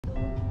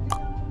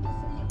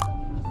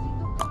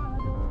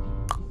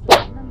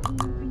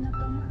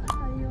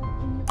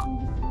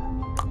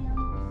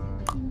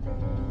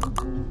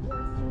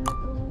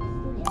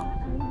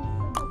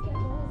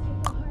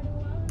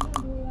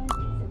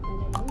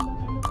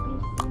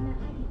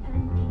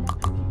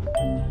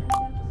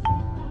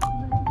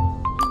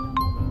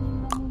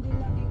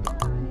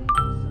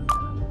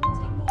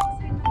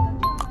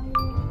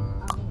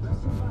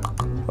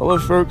Hello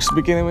folks,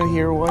 Beke Nemen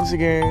here once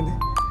again.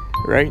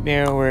 Right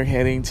now we're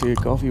heading to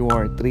Coffee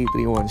War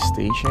 331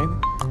 station.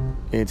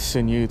 It's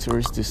a new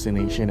tourist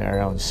destination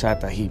around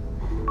Sattahip.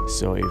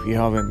 So if you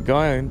haven't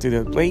gone to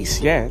the place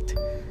yet,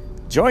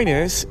 join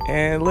us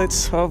and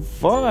let's have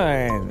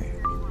fun!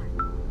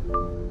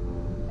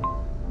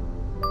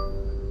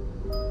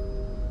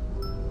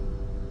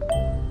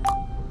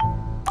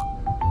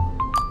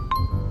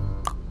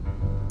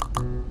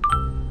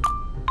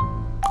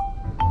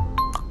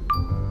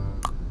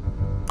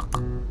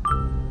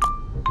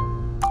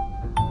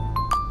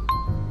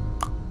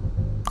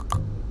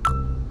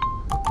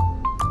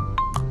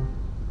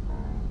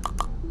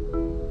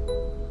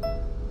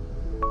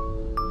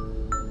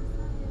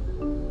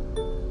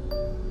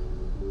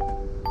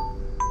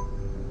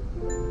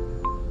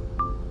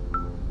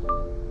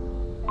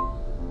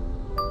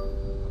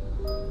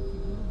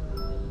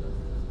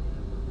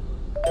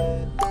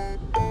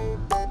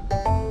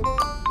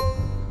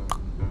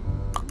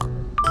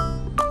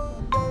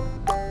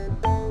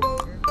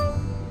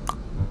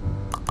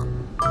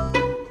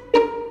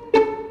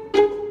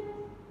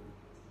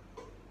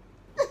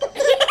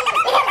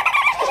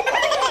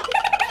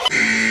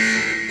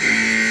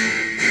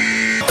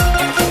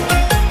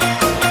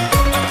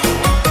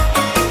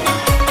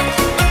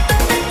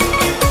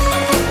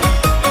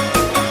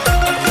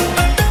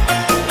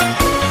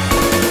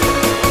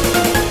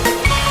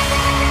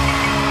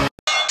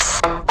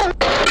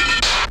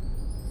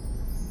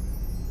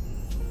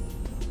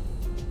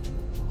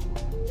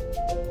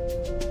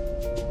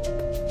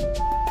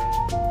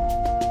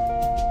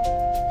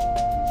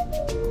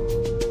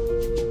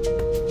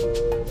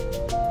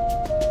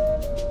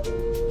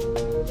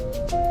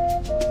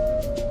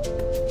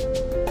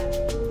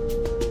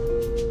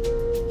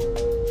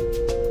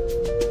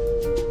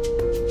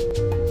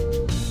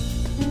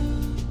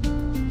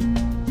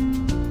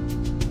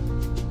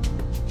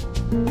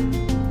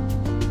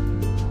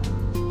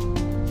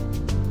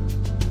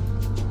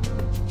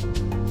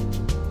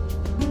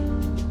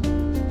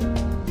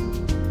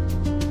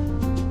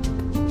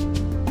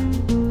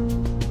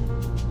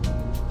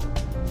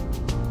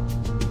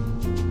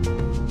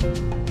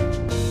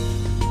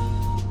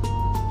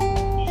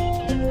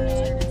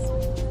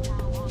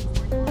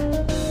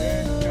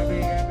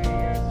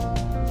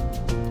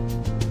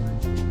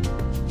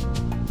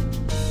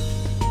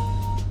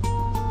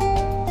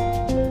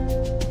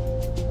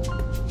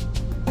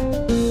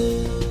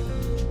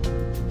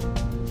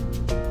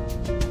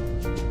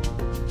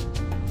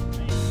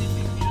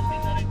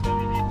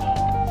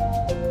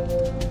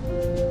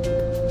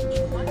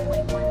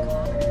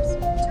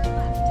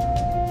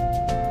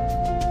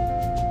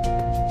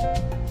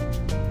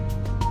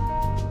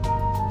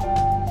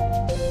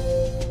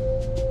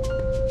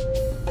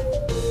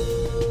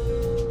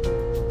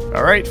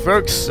 Alright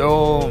folks,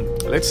 so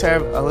let's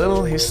have a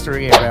little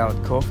history about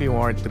Coffee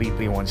War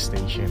 331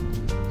 station.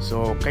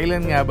 So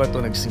kailan nga ba ito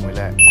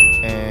nagsimula?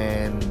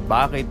 And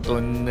bakit ito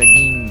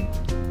naging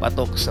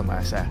patok sa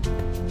masa?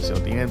 So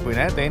tingnan po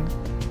natin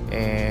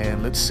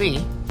and let's see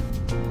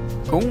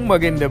kung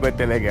maganda ba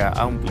talaga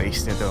ang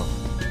place nito.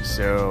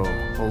 So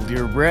hold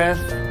your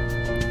breath,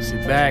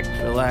 sit back,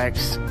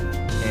 relax,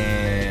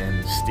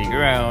 and stick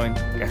around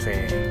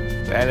kasi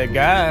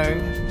talagang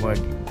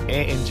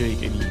mag-e-enjoy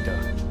ka dito.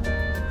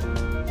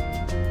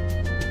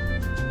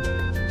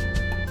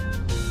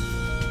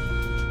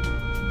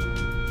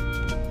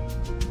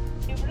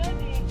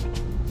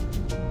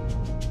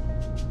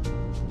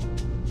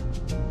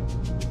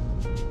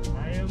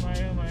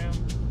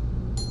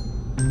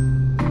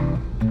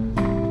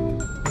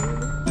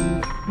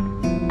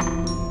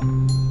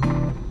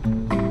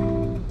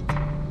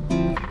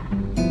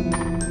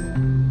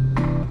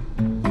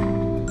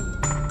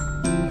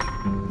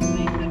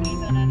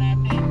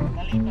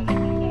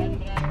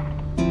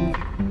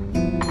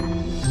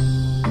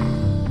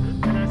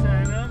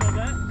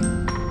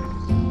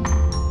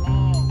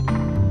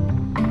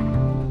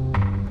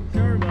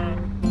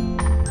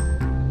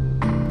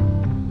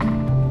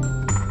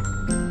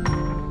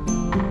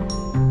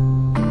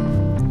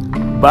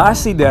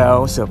 Base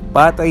daw sa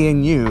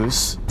Patayan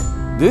News,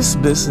 this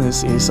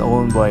business is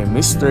owned by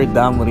Mr.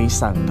 Damri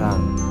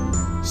Sangtang.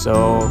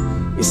 So,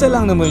 isa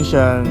lang naman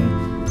siyang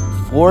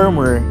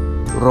former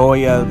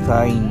Royal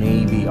Thai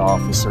Navy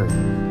officer.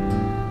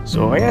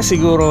 So, kaya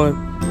siguro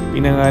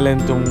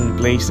pinangalan tong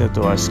place na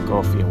to as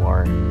Coffee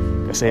War.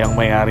 Kasi ang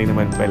may-ari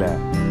naman pala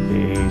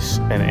is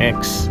an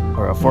ex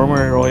or a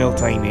former Royal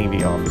Thai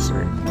Navy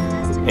officer.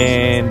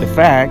 And the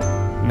fact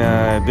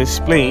na this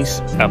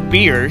place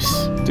appears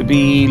to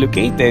be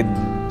located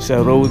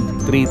sa Road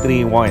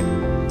 331.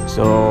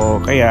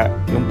 So, kaya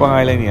yung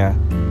pangalan niya,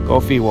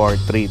 Coffee War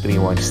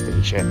 331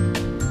 Station.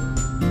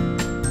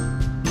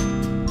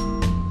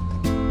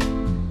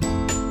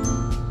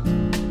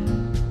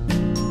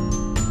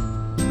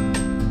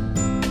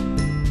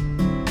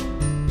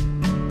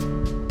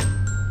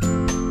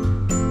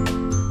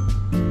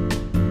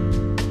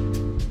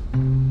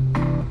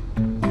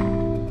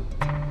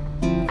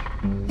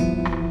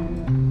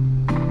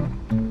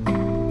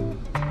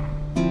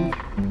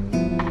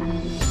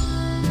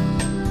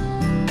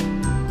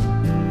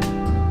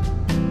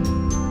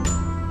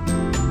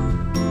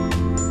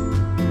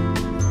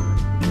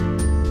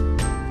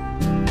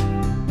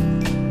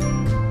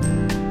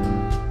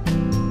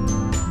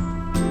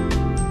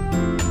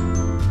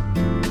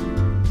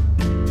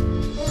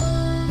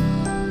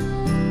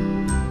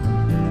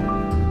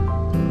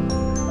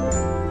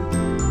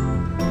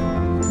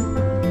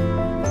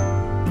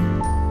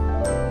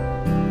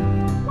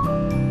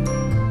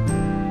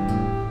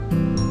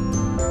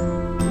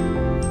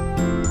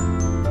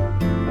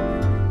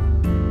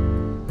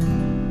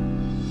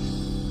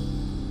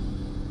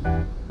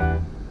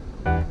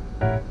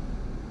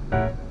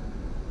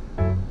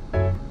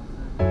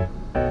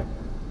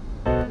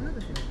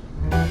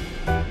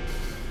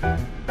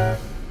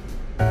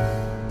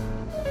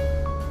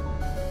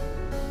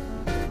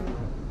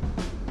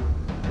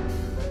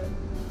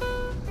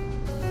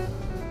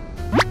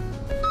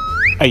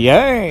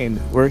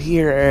 Ayan! We're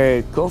here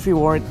at Coffee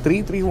Ward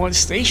 331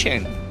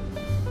 Station.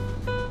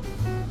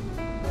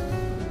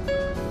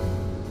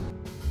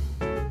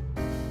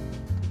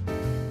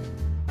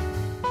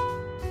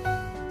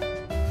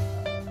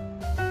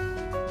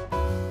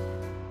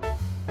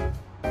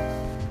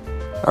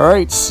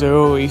 Alright,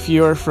 so if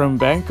you're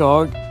from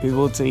Bangkok, it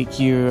will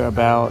take you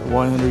about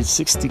 160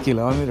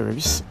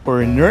 kilometers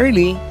or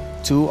nearly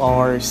 2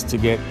 hours to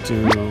get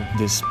to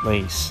this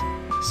place.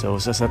 So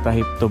sa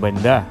Sattahip to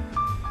banda.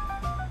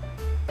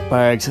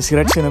 Pag sa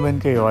Sriracha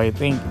naman kayo, I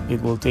think it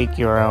will take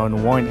you around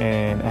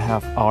 1.5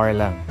 hours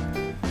lang.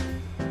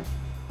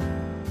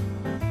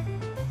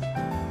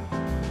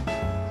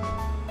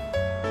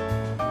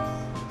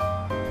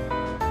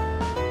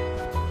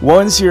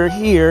 Once you're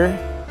here,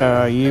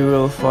 you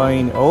will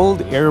find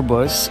old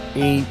Airbus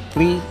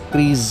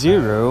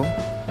A330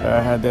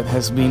 that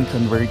has been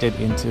converted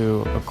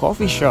into a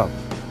coffee shop.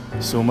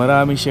 So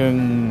marami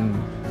siyang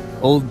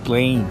old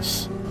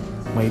planes.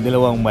 May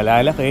dalawang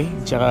malalaki,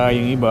 tsaka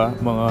yung iba,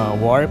 mga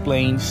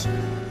warplanes,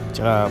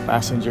 tsaka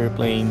passenger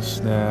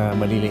planes na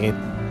maliliit.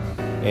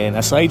 And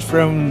aside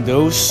from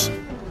those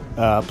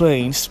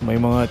planes, may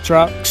mga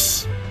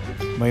trucks,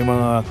 may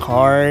mga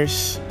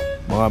cars,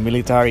 mga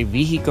military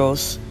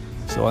vehicles.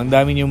 So ang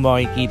dami niyong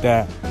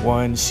makikita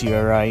once you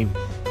arrive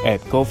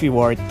at Coffee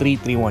Ward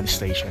 331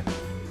 Station.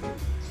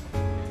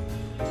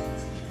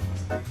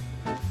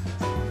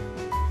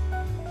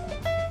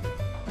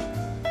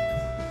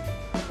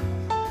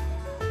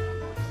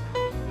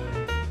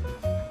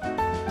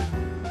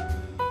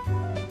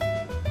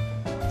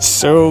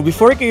 So,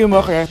 before kayo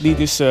makakyat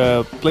dito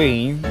sa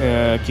plane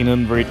na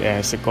kinonvert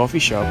as a coffee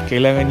shop,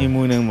 kailangan niyo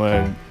munang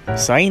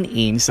mag-sign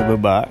in sa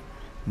baba,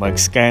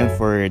 mag-scan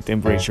for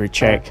temperature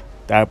check,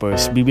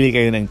 tapos bibili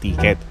kayo ng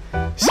ticket.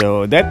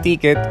 So, that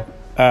ticket,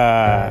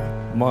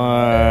 mga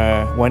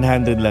 100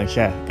 lang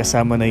siya,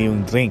 kasama na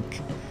yung drink.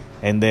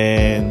 And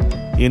then,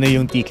 yun na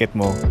yung ticket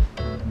mo.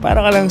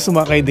 Para ka lang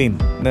sumakay din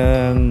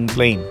ng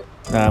plane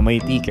na may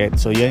ticket.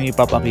 So, yan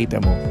ipapakita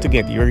mo to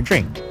get your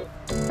drink.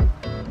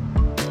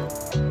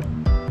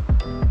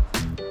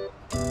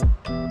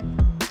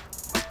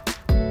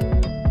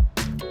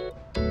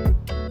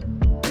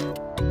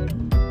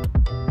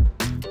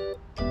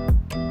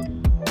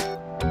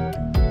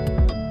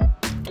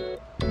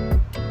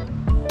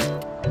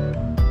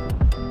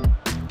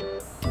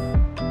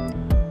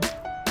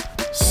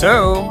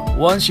 So,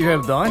 once you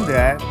have done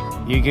that,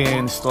 you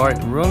can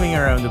start roaming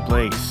around the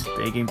place,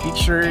 taking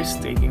pictures,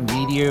 taking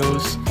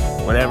videos,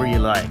 whatever you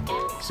like.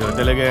 So,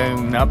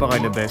 talagang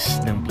napaka-the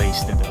best ng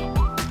place na to.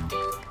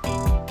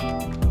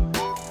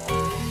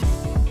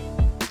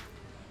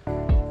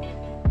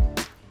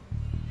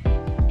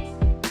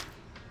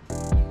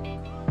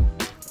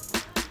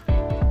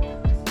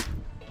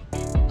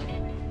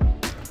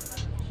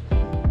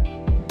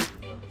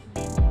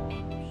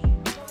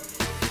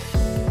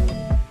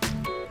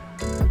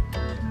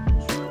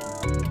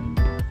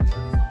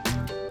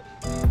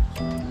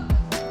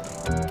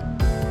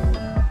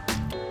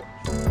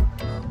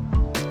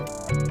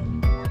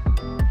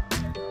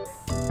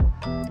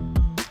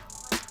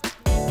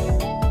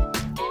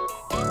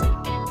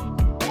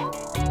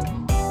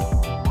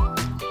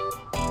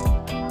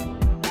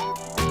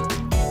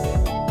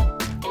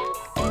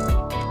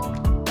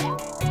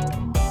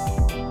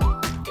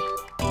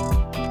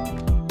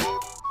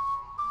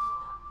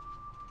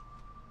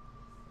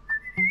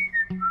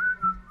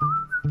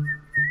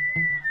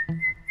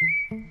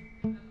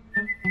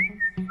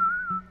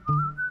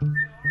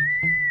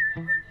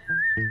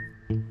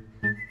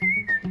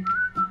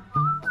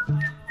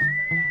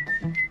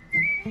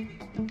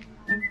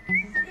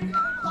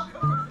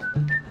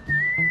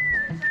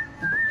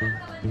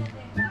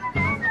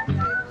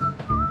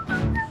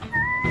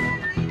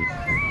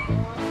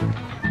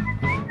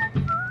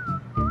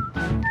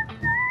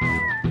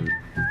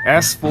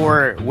 As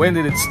for when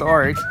did it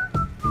start,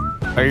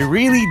 I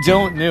really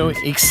don't know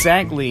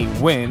exactly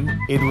when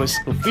it was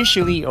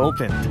officially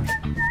opened.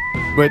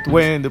 But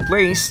when the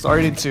place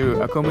started to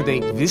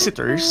accommodate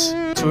visitors,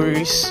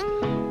 tourists,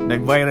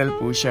 nag-viral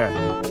po siya.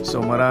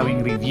 So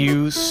maraming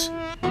reviews,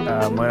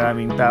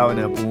 maraming tao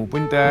na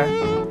pumupunta.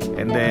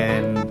 And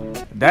then,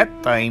 that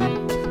time,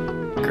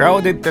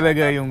 crowded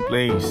talaga yung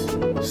place.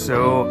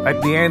 So at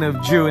the end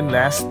of June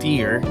last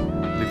year,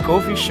 the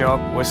coffee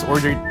shop was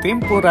ordered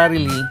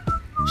temporarily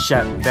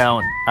shut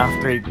down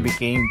after it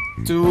became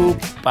too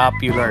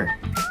popular.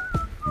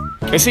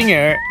 Kasi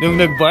nga, nung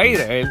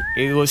nag-viral,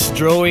 it was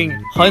drawing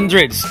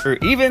hundreds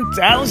or even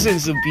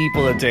thousands of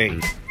people a day.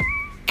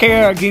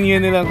 Kaya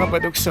ganyan nilang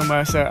kapatok sa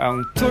masa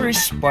ang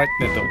tourist spot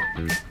na to.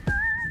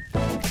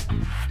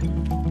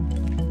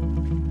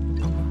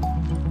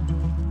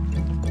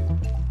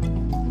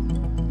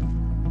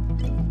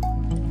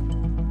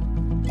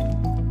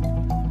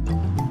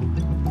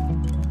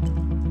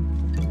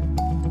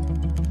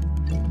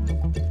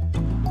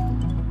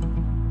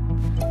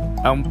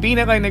 Ang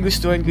pinaka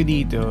nagustuhan ko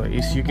dito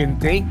is you can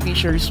take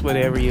pictures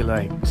whatever you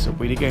like. So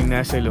pwede kang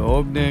nasa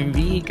loob ng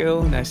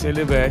vehicle, nasa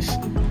labas,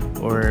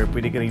 or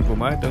pwede ka rin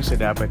pumatong sa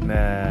dapat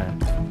na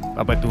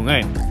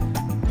papatungan.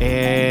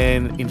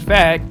 And in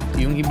fact,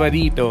 yung iba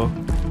dito,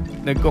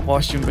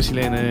 nagko-costume pa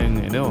sila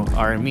ng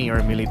army or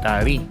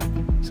military.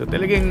 So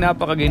talagang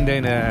napakaganda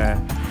na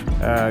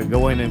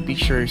gawa ng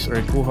pictures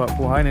or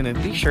kuhanan ng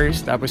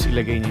pictures tapos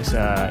ilagay niyo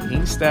sa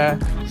Insta,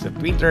 sa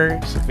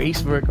Twitter, sa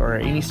Facebook, or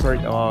any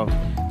sort of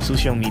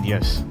social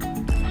medias.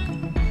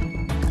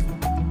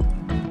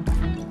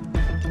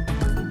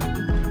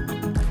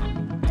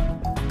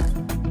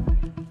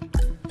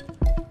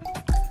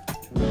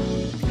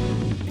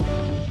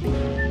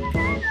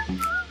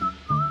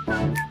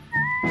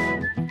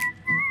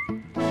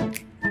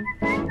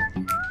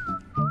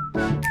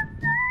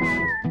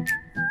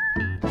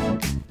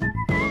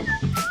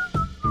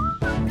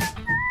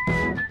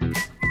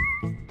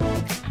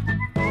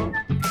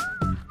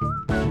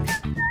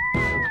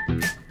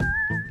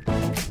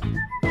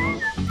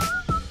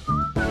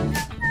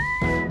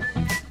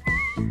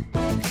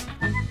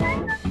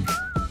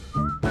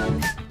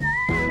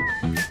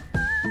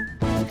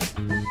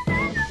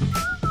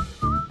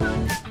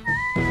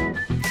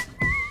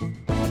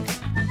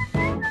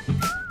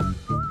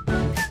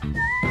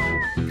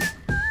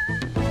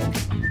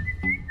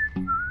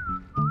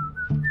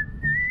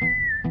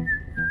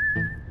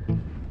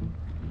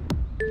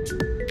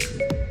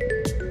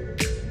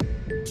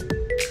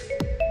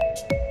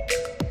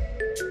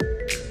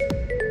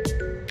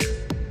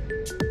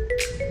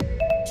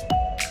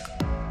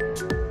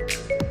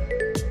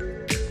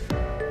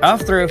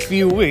 After a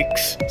few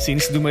weeks,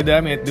 since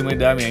dumadami at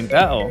dumadami ang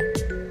tao,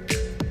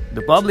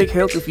 the public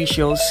health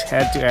officials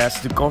had to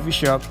ask the coffee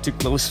shop to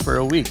close for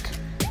a week.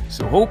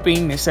 So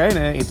hoping na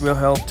sana it will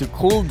help to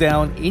cool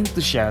down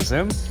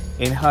enthusiasm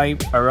and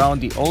hype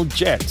around the old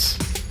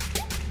jets.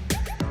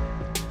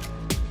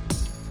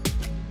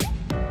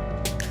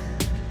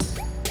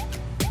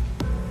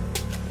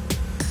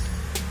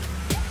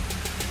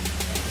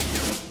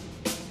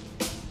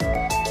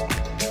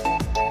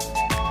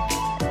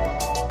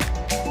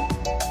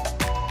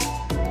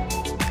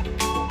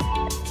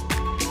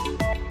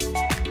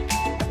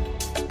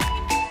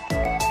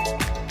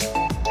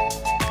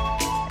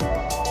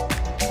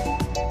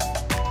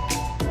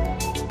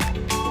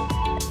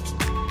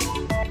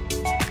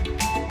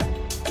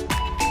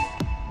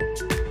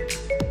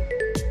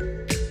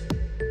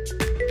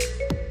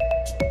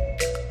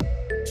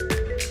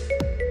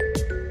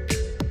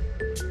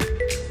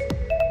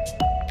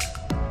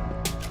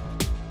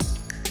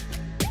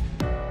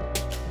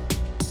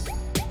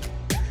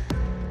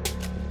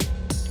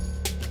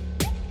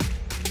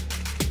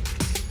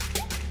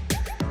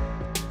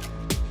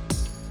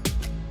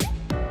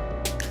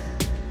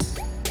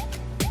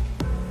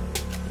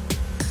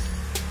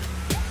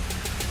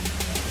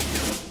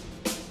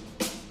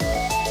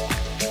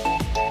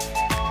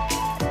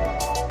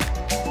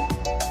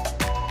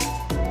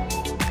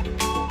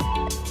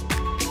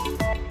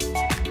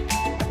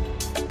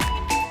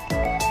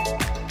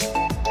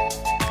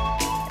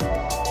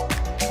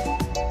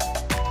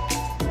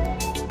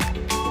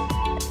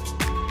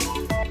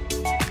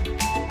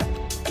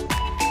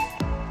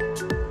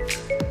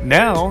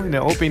 Now,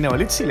 na-open na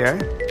ulit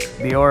sila,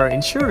 they are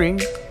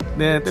ensuring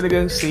na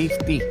talagang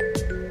safety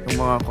ng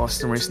mga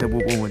customers na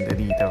pupunta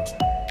dito.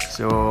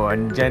 So,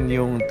 andyan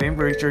yung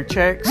temperature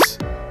checks,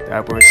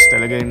 tapos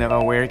talagang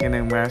naka-wear ka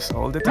ng mask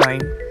all the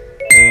time,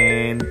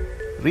 and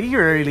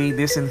regularly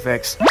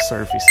disinfects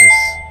surfaces.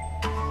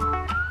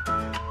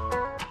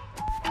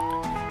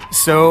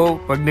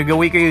 So, pag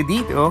nagawi kayo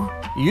dito,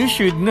 you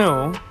should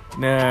know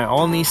na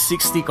only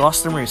 60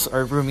 customers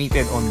are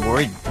permitted on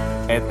board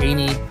at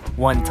any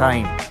one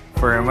time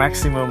for a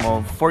maximum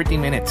of 40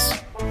 minutes.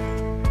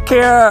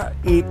 Kaya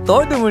ito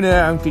na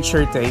muna ang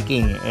picture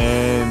taking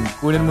and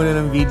kunan mo na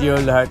ng video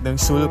lahat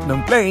ng sulok ng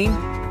plane,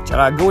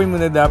 tsaka gawin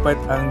mo na dapat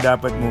ang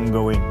dapat mong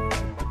gawin.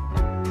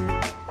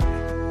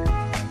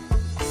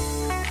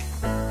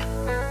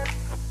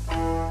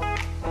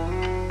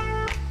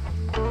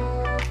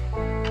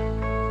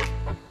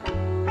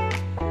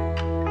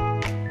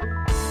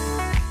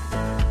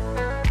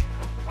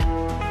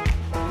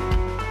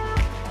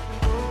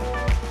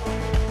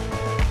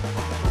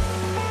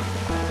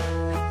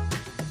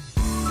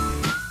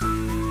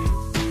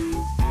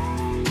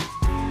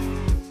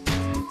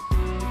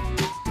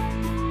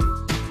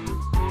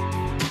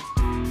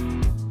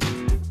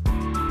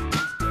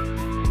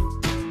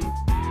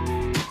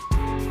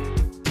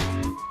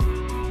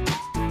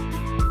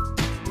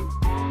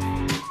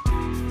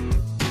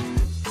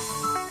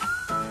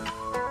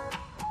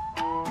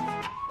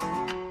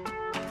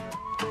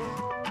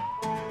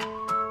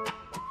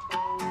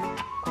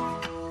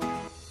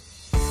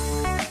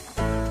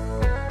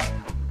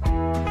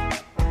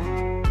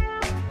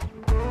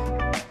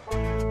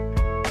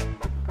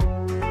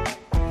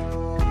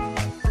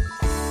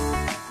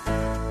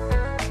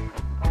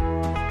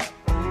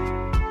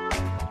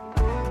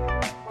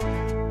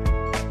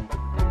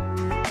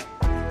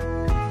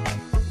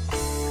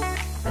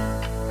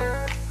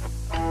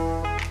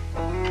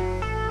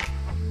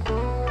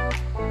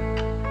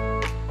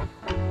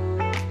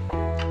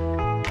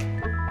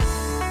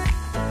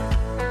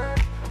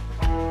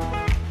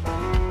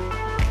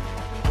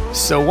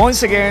 So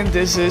once again,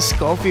 this is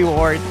Coffee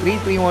War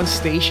 331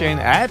 station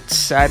at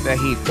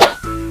Sattahip.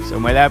 So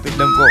malapit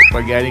lang po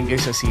pag galing kayo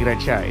sa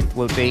Sriracha. It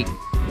will take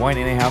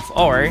 1.5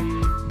 hours.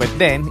 But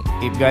then,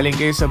 if galing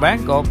kayo sa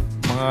Bangkok,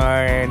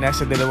 mga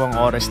nasa 2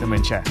 oras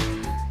naman siya.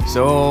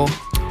 So,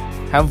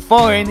 have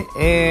fun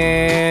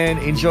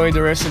and enjoy the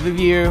rest of the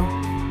view.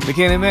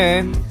 Beke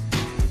Nemen,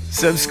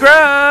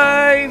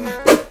 subscribe!